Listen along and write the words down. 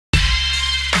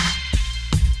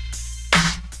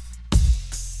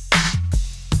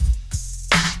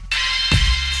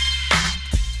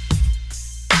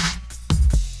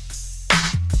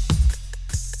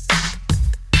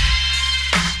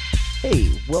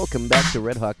Welcome back to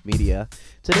Red Hawk Media.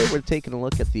 Today we're taking a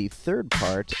look at the third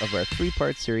part of our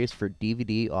three-part series for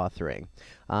DVD authoring.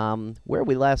 Where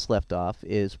we last left off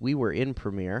is we were in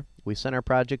Premiere. We sent our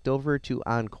project over to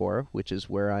Encore, which is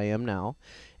where I am now,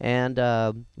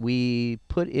 and we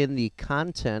put in the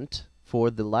content for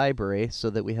the library so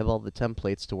that we have all the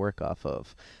templates to work off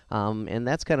of. And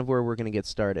that's kind of where we're going to get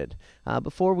started.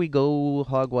 Before we go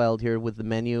hog wild here with the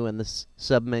menu and the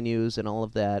sub-menus and all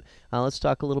of that, let's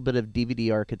talk a little bit of DVD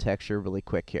architecture really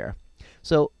quick here.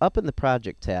 So up in the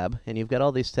project tab, and you've got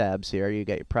all these tabs here, you've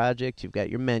got your project, you've got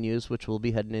your menus, which we'll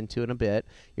be heading into in a bit,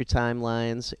 your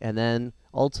timelines, and then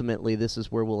ultimately this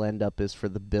is where we'll end up is for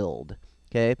the build.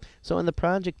 Okay, so in the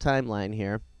project timeline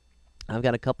here, I've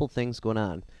got a couple things going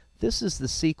on. This is the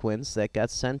sequence that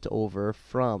got sent over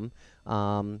from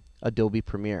Adobe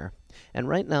Premiere. And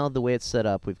right now, the way it's set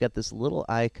up, we've got this little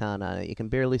icon on it. You can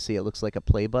barely see it. It looks like a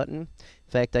play button. In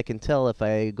fact, I can tell if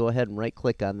I go ahead and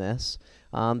right-click on this,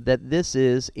 that this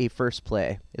is a first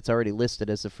play. It's already listed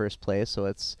as a first play, so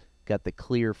it's got the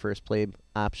clear first play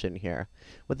option here.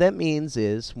 What that means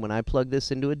is, when I plug this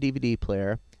into a DVD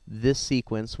player, this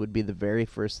sequence would be the very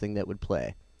first thing that would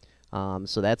play.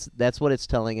 So that's what it's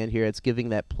telling it here. It's giving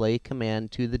that play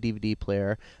command to the DVD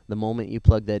player the moment you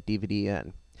plug that DVD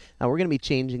in. Now we're going to be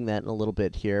changing that in a little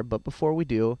bit here, but before we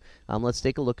do, let's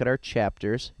take a look at our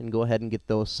chapters and go ahead and get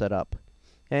those set up.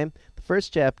 Okay, the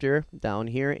first chapter down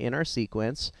here in our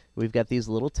sequence, we've got these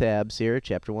little tabs here,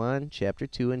 Chapter 1, Chapter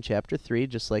 2, and Chapter 3,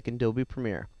 just like in Adobe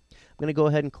Premiere. I'm going to go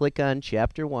ahead and click on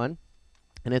Chapter 1,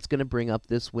 and it's going to bring up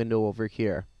this window over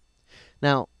here.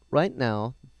 Now, right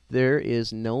now, there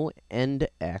is no end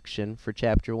action for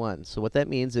Chapter 1. So what that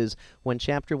means is when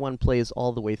Chapter 1 plays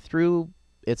all the way through,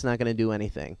 it's not going to do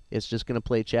anything. It's just going to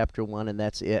play Chapter 1 and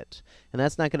that's it. And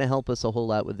that's not going to help us a whole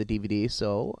lot with the DVD,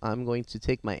 so I'm going to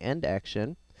take my end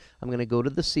action. I'm going to go to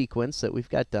the sequence that we've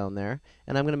got down there,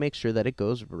 and I'm going to make sure that it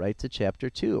goes right to Chapter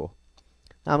 2.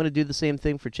 Now I'm going to do the same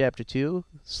thing for Chapter 2,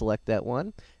 select that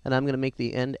one, and I'm going to make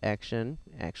the end action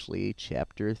actually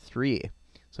Chapter 3.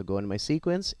 So go into my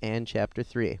sequence and Chapter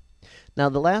 3. Now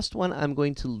the last one I'm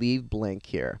going to leave blank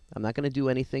here. I'm not going to do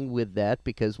anything with that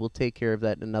because we'll take care of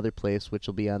that in another place, which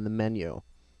will be on the menu.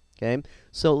 Okay,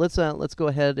 so let's go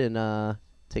ahead and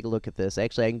take a look at this.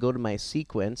 Actually, I can go to my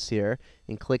sequence here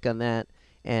and click on that,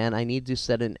 and I need to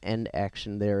set an end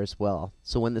action there as well.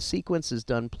 So when the sequence is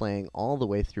done playing all the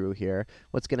way through here,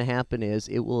 what's going to happen is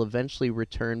it will eventually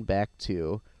return back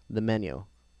to the menu.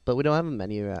 But we don't have a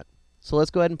menu yet. So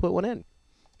let's go ahead and put one in.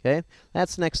 Okay,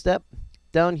 that's the next step.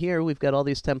 Down here, we've got all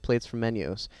these templates for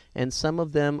menus, and some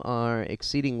of them are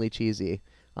exceedingly cheesy.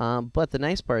 But the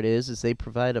nice part is they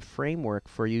provide a framework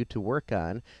for you to work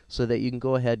on so that you can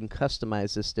go ahead and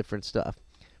customize this different stuff.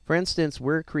 For instance,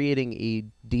 we're creating a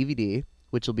DVD,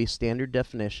 which will be standard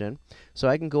definition, so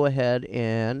I can go ahead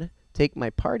and take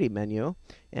my party menu,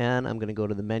 and I'm going to go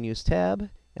to the Menus tab,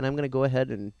 and I'm going to go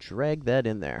ahead and drag that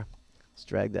in there. Let's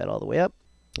drag that all the way up.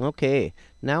 Okay,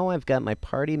 now I've got my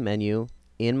party menu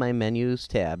in my Menus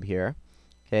tab here.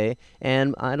 Okay,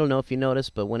 and I don't know if you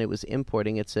noticed, but when it was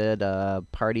importing, it said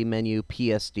Party Menu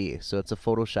PSD, so it's a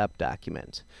Photoshop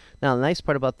document. Now, the nice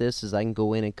part about this is I can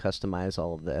go in and customize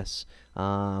all of this.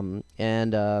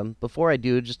 Before I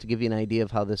do, just to give you an idea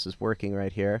of how this is working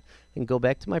right here, I can go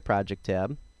back to my Project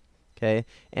tab. Okay,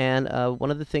 and one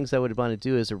of the things I would want to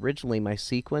do is originally my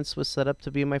sequence was set up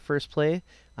to be my first play.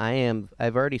 I've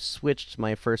already switched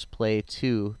my first play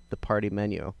to the party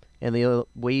menu. And the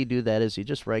way you do that is you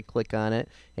just right click on it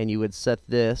and you would set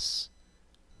this,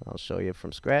 I'll show you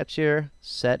from scratch here,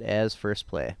 set as first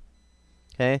play.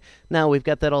 Okay, now we've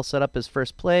got that all set up as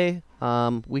first play.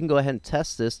 We can go ahead and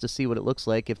test this to see what it looks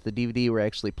like. If the DVD were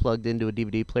actually plugged into a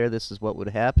DVD player, this is what would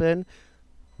happen.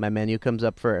 My menu comes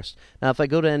up first. Now if I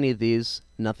go to any of these,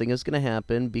 nothing is going to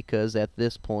happen because at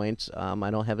this point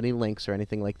I don't have any links or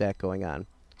anything like that going on.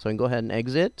 So I can go ahead and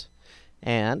exit,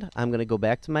 and I'm going to go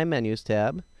back to my Menus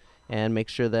tab and make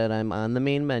sure that I'm on the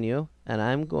main menu, and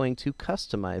I'm going to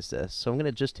customize this. So I'm going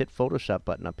to just hit Photoshop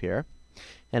button up here,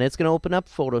 and it's going to open up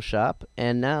Photoshop,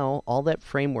 and now all that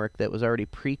framework that was already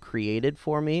pre-created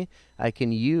for me I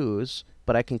can use,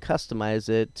 but I can customize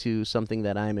it to something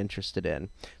that I'm interested in.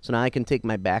 So now I can take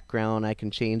my background, I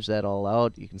can change that all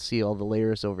out. You can see all the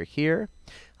layers over here.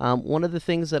 One of the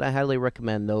things that I highly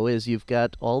recommend though is you've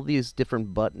got all these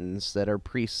different buttons that are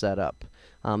pre-set up.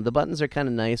 The buttons are kind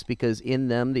of nice because in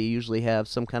them they usually have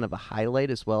some kind of a highlight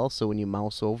as well, so when you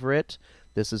mouse over it,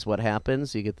 this is what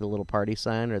happens. You get the little party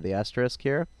sign or the asterisk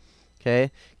here.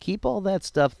 Okay, keep all that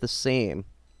stuff the same,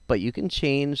 but you can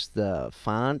change the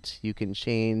font, you can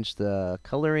change the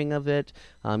coloring of it,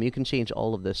 you can change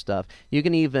all of this stuff. You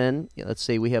can even, let's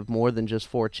say we have more than just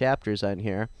 4 chapters on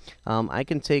here, I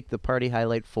can take the Party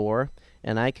Highlight 4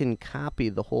 and I can copy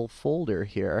the whole folder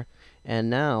here, and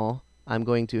now I'm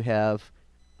going to have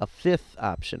a 5th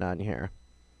option on here.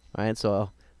 Alright,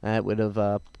 so I would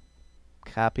have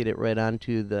copied it right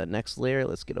onto the next layer.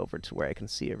 Let's get over to where I can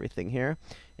see everything here.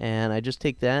 And I just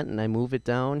take that and I move it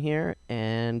down here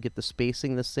and get the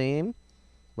spacing the same,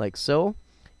 like so.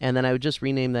 And then I would just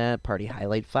rename that Party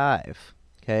Highlight 5.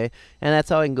 Okay, and that's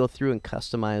how I can go through and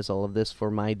customize all of this for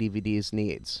my DVD's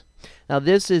needs. Now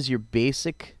this is your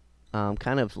basic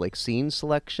kind of like scene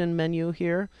selection menu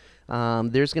here.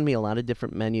 There's going to be a lot of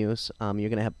different menus. You're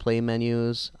going to have play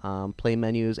menus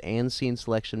and scene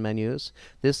selection menus.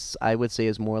 This, I would say,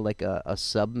 is more like a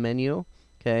sub-menu.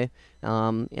 Okay,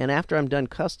 and after I'm done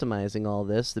customizing all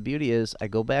this, the beauty is I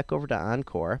go back over to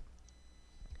Encore,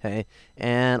 okay,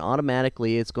 and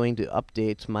automatically it's going to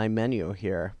update my menu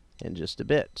here in just a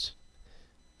bit.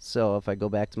 So if I go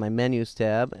back to my Menus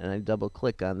tab and I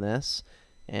double-click on this,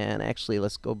 and actually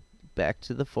let's go back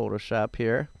to the Photoshop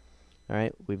here.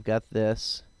 Alright, we've got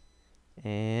this,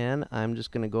 and I'm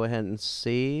just going to go ahead and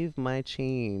save my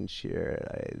change here.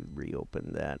 I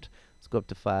reopened that. Let's go up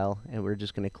to File, and we're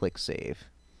just going to click Save.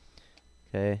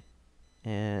 Okay,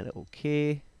 and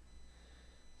OK.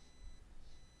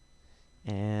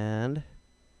 And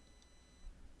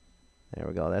there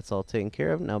we go. That's all taken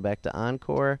care of. Now back to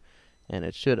Encore, and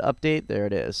it should update. There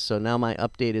it is. So now my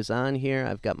update is on here.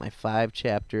 I've got my 5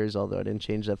 chapters, although I didn't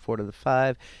change that 4 to the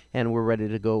 5, and we're ready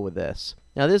to go with this.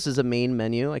 Now this is a main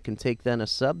menu. I can take then a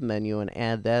sub menu and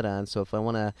add that on. So if I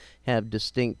want to have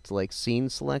distinct like scene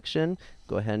selection,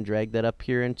 go ahead and drag that up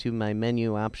here into my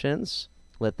menu options.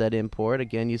 Let that import.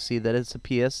 Again, you see that it's a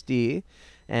PSD,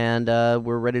 and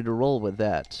we're ready to roll with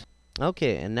that.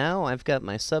 Okay, and now I've got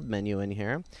my sub menu in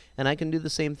here, and I can do the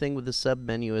same thing with the sub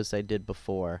menu as I did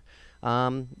before.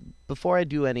 Before I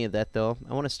do any of that though,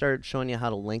 I want to start showing you how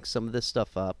to link some of this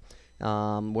stuff up. We're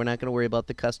not going to worry about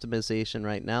the customization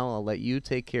right now. I'll let you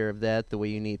take care of that the way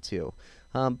you need to.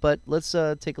 But let's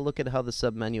take a look at how the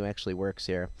sub-menu actually works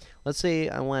here. Let's say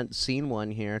I want Scene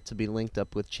 1 here to be linked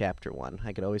up with Chapter 1.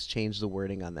 I could always change the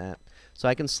wording on that. So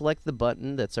I can select the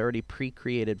button that's already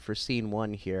pre-created for Scene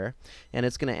 1 here, and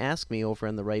it's going to ask me over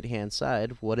on the right-hand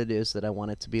side what it is that I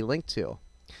want it to be linked to.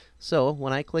 So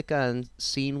when I click on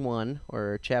Scene 1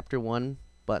 or Chapter 1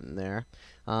 button there,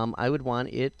 I would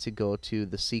want it to go to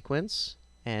the sequence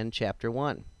and Chapter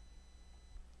 1.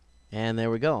 And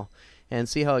there we go. And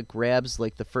see how it grabs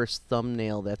like the first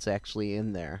thumbnail that's actually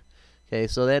in there. Okay,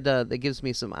 so that gives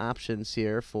me some options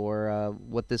here for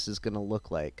what this is going to look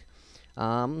like.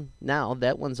 Now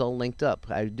that one's all linked up.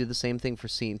 I do the same thing for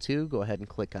Scene 2. Go ahead and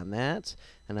click on that,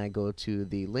 and I go to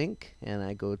the link, and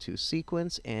I go to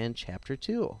Sequence and Chapter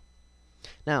 2.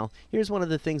 Now, here's one of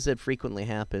the things that frequently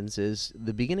happens is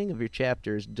the beginning of your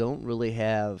chapters don't really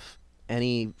have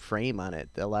any frame on it.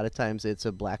 A lot of times it's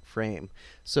a black frame.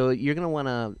 So you're going to want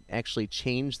to actually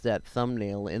change that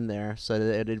thumbnail in there so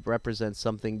that it represents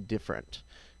something different.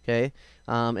 Okay,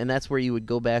 and that's where you would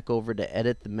go back over to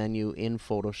edit the menu in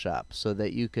Photoshop so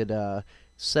that you could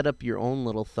set up your own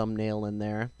little thumbnail in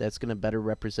there that's going to better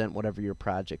represent whatever your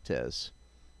project is.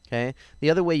 Okay, the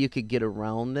other way you could get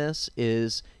around this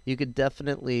is you could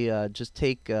definitely just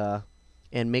take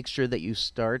and make sure that you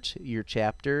start your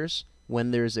chapters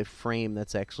when there's a frame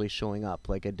that's actually showing up,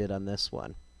 like I did on this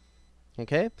one.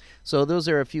 Okay, so those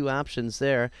are a few options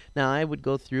there. Now I would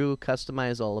go through,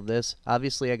 customize all of this.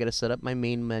 Obviously I got to set up my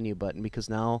main menu button because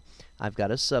now I've got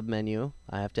a sub menu.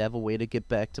 I have to have a way to get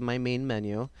back to my main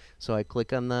menu. So I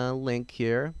click on the link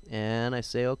here and I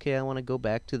say, okay, I want to go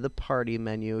back to the party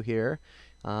menu here,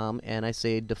 and I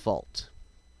say default.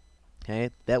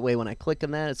 Okay, that way when I click on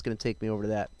that, it's going to take me over to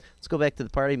that. Let's go back to the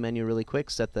party menu really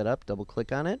quick, set that up, double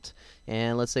click on it,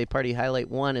 and let's say Party Highlight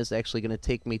 1 is actually going to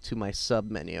take me to my sub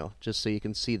menu, just so you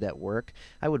can see that work.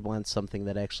 I would want something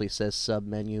that actually says sub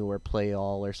menu or play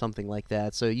all or something like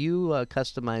that, so you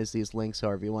customize these links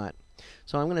however you want.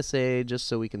 So I'm going to say, just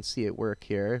so we can see it work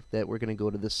here, that we're going to go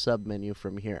to the sub menu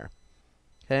from here.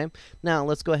 Okay, now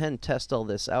let's go ahead and test all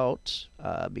this out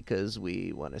because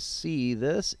we want to see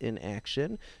this in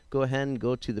action. Go ahead and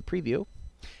go to the preview,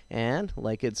 and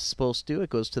like it's supposed to, it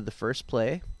goes to the first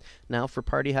play. Now for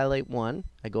Party Highlight 1,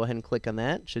 I go ahead and click on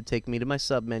that. It should take me to my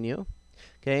sub menu.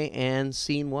 Okay, and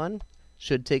Scene 1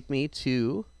 should take me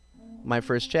to my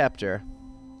first chapter.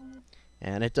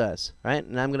 And it does, right?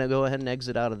 And I'm going to go ahead and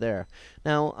exit out of there.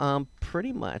 Now,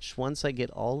 pretty much once I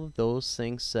get all of those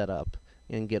things set up,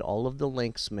 and get all of the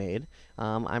links made,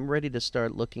 I'm ready to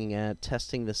start looking at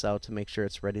testing this out to make sure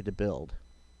it's ready to build.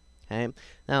 Okay,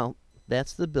 now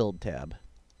that's the Build tab.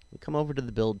 We come over to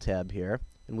the Build tab here,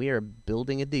 and we are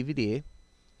building a DVD,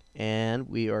 and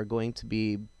we are going to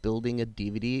be building a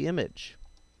DVD image.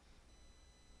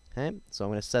 Okay, so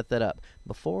I'm going to set that up.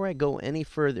 Before I go any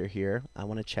further here, I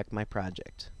want to check my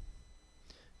project.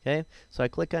 Okay, so I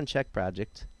click on Check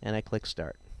Project, and I click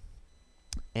Start.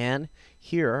 And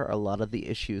here are a lot of the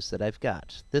issues that I've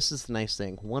got. This is the nice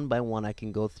thing. One by one I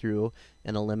can go through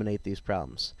and eliminate these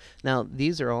problems. Now,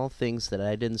 these are all things that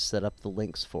I didn't set up the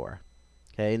links for.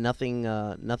 Okay, nothing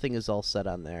is all set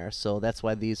on there, so that's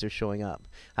why these are showing up.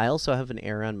 I also have an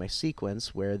error on my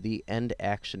sequence where the end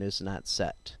action is not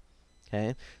set.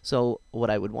 Okay, so what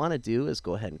I would want to do is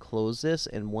go ahead and close this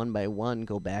and one by one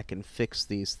go back and fix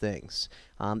these things.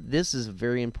 This is a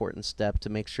very important step to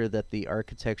make sure that the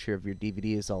architecture of your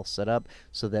DVD is all set up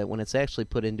so that when it's actually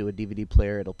put into a DVD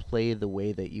player, it'll play the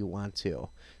way that you want to.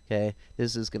 Okay,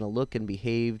 this is going to look and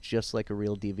behave just like a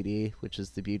real DVD, which is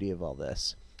the beauty of all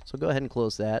this. So go ahead and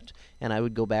close that, and I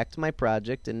would go back to my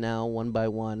project, and now one by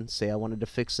one, say I wanted to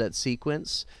fix that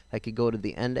sequence, I could go to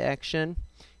the end action,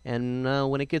 and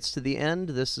when it gets to the end,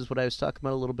 this is what I was talking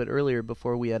about a little bit earlier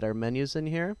before we had our menus in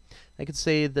here. I could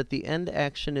say that the end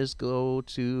action is go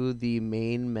to the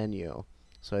main menu.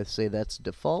 So I say that's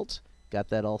default, got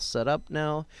that all set up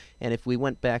now, and if we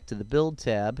went back to the Build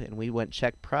tab and we went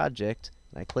Check Project,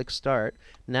 and I click Start,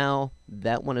 now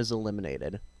that one is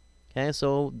eliminated. Okay,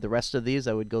 so the rest of these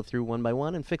I would go through one by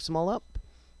one and fix them all up.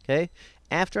 Okay,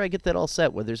 after I get that all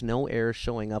set where there's no errors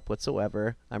showing up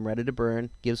whatsoever, I'm ready to burn.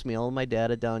 Gives me all of my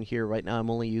data down here. Right now I'm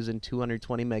only using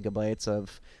 220 megabytes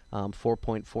of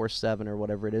 4.47 or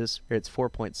whatever it is. Or it's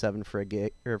 4.7 for a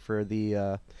gig or for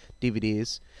the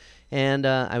DVDs. And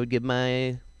I would give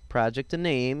my project a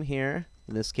name here.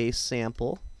 In this case,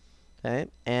 sample. Okay,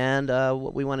 and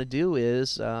what we want to do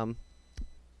is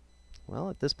well,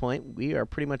 at this point, we are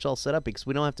pretty much all set up because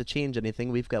we don't have to change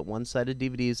anything. We've got one-sided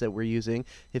DVDs that we're using.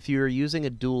 If you're using a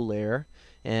dual layer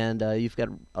and you've got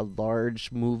a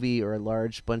large movie or a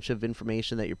large bunch of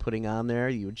information that you're putting on there,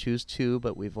 you would choose 2,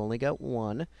 but we've only got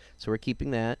 1, so we're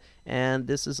keeping that. And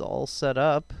this is all set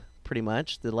up pretty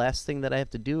much. The last thing that I have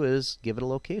to do is give it a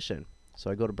location.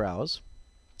 So I go to Browse,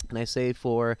 and I say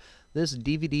for this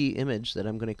DVD image that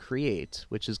I'm going to create,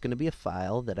 which is going to be a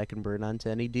file that I can burn onto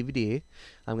any DVD,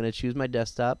 I'm going to choose my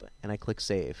desktop and I click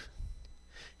Save.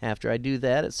 After I do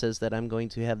that, it says that I'm going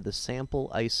to have the sample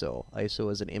ISO.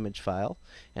 ISO is an image file,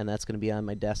 and that's going to be on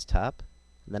my desktop.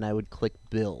 Then I would click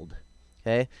Build.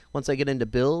 Okay? Once I get into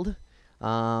Build,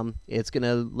 it's going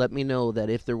to let me know that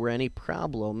if there were any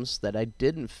problems that I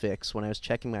didn't fix when I was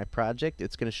checking my project,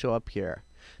 it's going to show up here.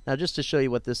 Now, just to show you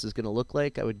what this is going to look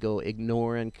like, I would go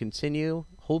Ignore and Continue.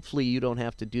 Hopefully you don't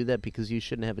have to do that because you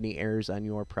shouldn't have any errors on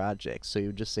your project, so you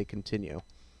would just say Continue.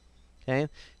 Okay?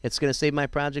 It's going to save my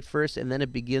project first, and then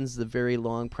it begins the very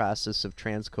long process of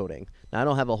transcoding. Now, I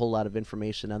don't have a whole lot of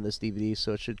information on this DVD,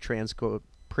 so it should transcode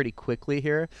pretty quickly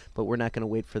here, but we're not going to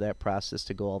wait for that process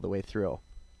to go all the way through.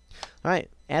 Alright,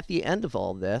 at the end of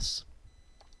all this,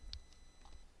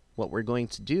 what we're going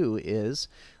to do is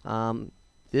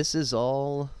this is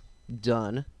all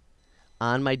done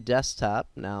on my desktop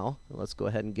now. Let's go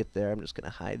ahead and get there. I'm just going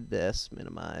to hide this,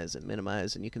 minimize,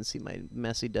 and you can see my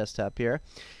messy desktop here.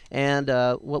 And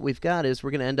what we've got is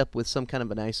we're going to end up with some kind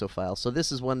of an ISO file. So this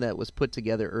is one that was put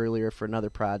together earlier for another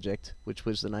project, which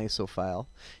was an ISO file.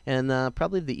 And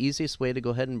probably the easiest way to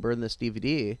go ahead and burn this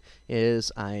DVD is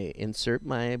I insert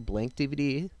my blank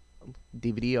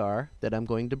DVD-R that I'm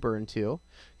going to burn to,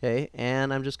 okay,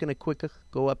 and I'm just going to quick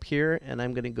go up here and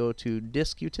I'm going to go to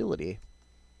Disk Utility.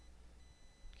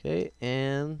 Okay,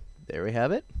 and there we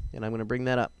have it, and I'm going to bring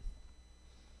that up.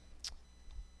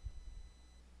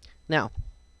 Now,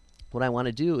 what I want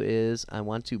to do is I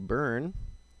want to burn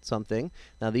something.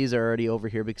 Now, these are already over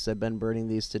here because I've been burning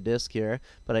these to disk here,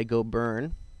 but I go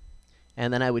Burn,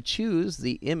 and then I would choose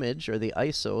the image or the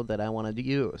ISO that I wanted to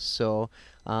use. So,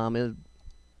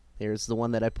 here's the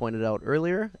one that I pointed out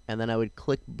earlier, and then I would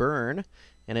click Burn,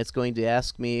 and it's going to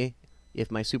ask me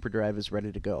if my super drive is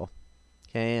ready to go.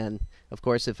 Okay, and of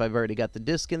course if I've already got the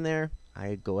disk in there,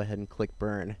 I go ahead and click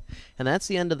Burn. And that's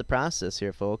the end of the process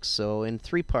here, folks. So in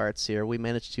 3 parts here, we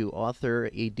managed to author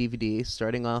a DVD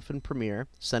starting off in Premiere,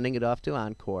 sending it off to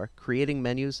Encore, creating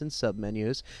menus and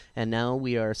submenus, and now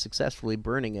we are successfully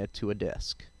burning it to a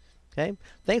disk. Okay,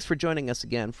 thanks for joining us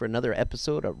again for another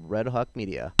episode of Red Hawk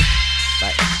Media.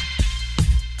 Bye.